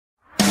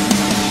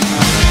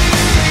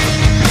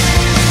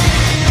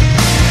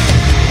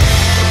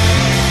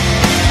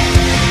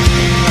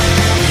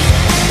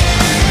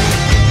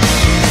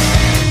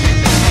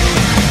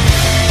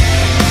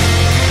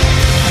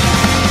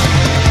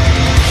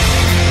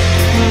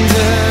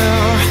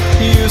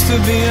to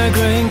be a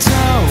graying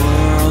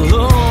tower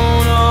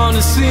alone on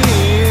the sea.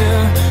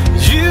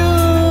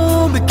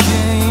 You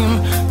became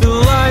the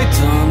light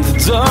on the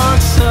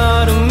dark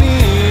side of me.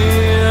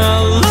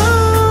 Our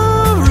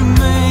love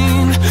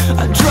remained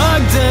a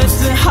drug that's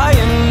the high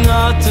and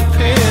not the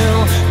pill.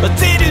 But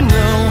did you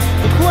know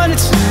that when it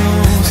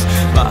snows,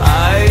 my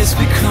eyes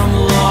become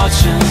large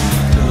and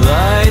the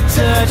light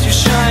that you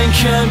shine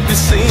can't be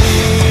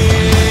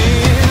seen?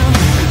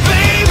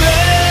 Baby,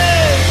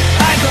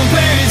 I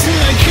compare you to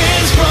a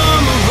kiss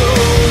from a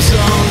rose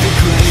on the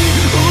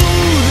grave.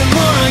 Ooh, the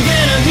more I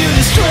get of you,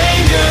 the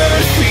stranger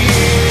it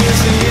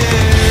feels.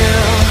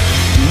 Yeah,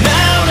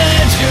 now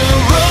that your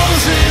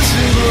rose is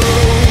in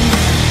bloom,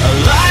 a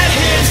light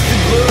hits the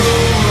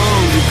gloom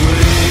on the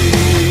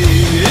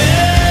grave.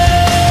 Yeah.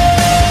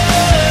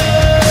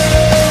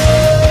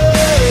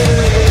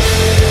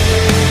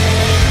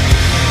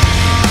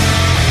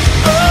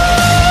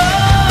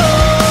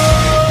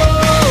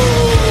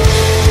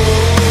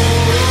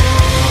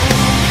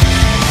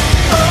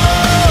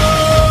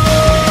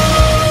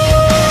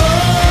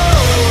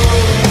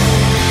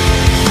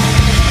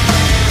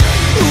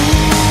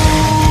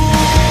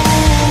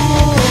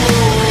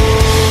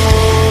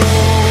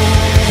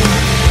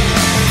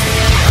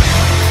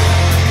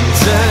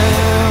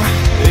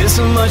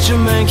 So much a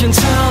man can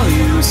tell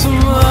you, so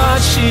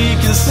much he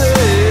can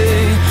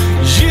say.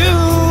 You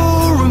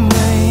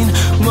remain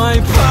my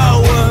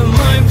power,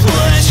 my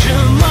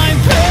pleasure, my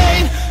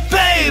pain.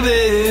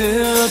 Baby,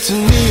 to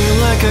me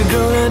you're like a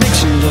girl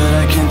addiction that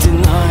I can't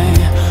deny.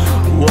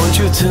 Won't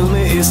you tell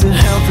me, is it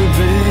healthy,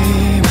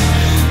 babe?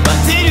 But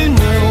did you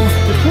know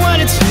that when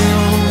it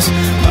snows,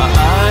 my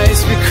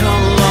eyes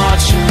become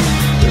larger,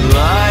 the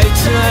light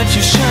that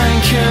you shine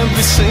can't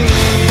be seen?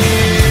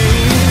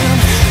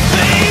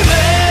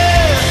 Baby,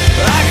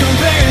 I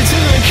compare it to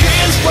a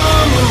kiss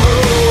from a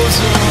rose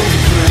on the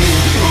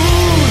grave.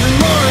 Ooh, the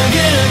more I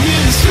get of you,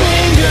 the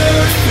stranger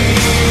it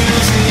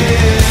feels.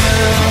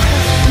 Yeah,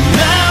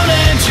 now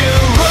that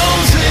your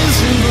rose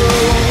is in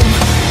bloom,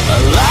 a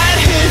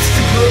light hits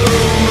the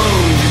gloom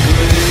on the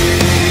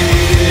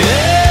grave.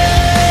 Yeah.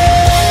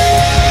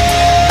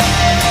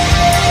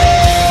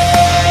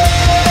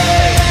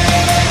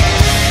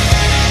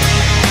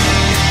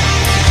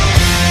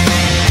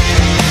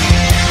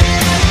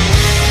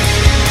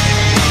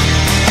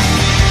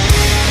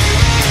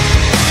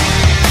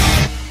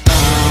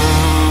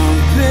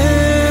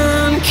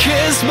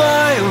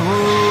 By a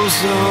rose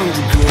on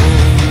the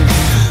grave.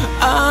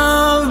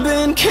 I've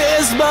been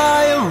kissed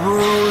by a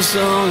rose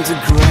on the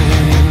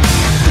grave.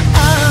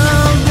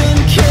 I've been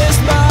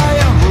kissed by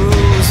a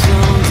rose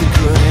on the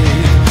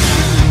grave.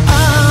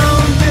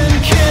 I've been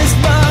kissed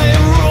by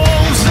a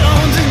rose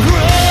on the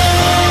grave.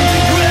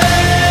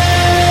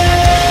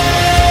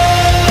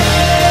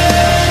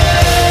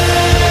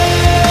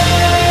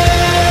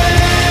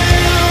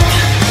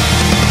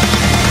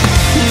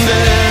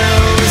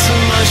 There is so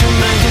much a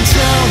man can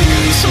tell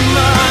you, so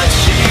much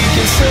he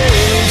can say.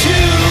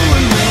 You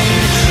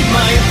remain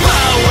my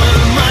power,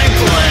 my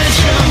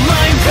pleasure,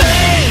 my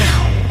pain.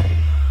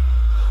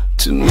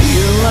 To me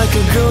you're like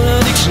a girl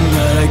addiction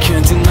that I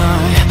can't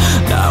deny.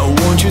 Now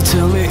won't you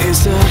tell me,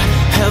 is that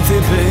healthy,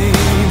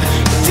 babe?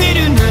 Did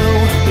you know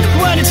that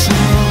when it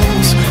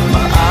snows,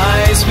 my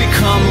eyes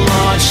become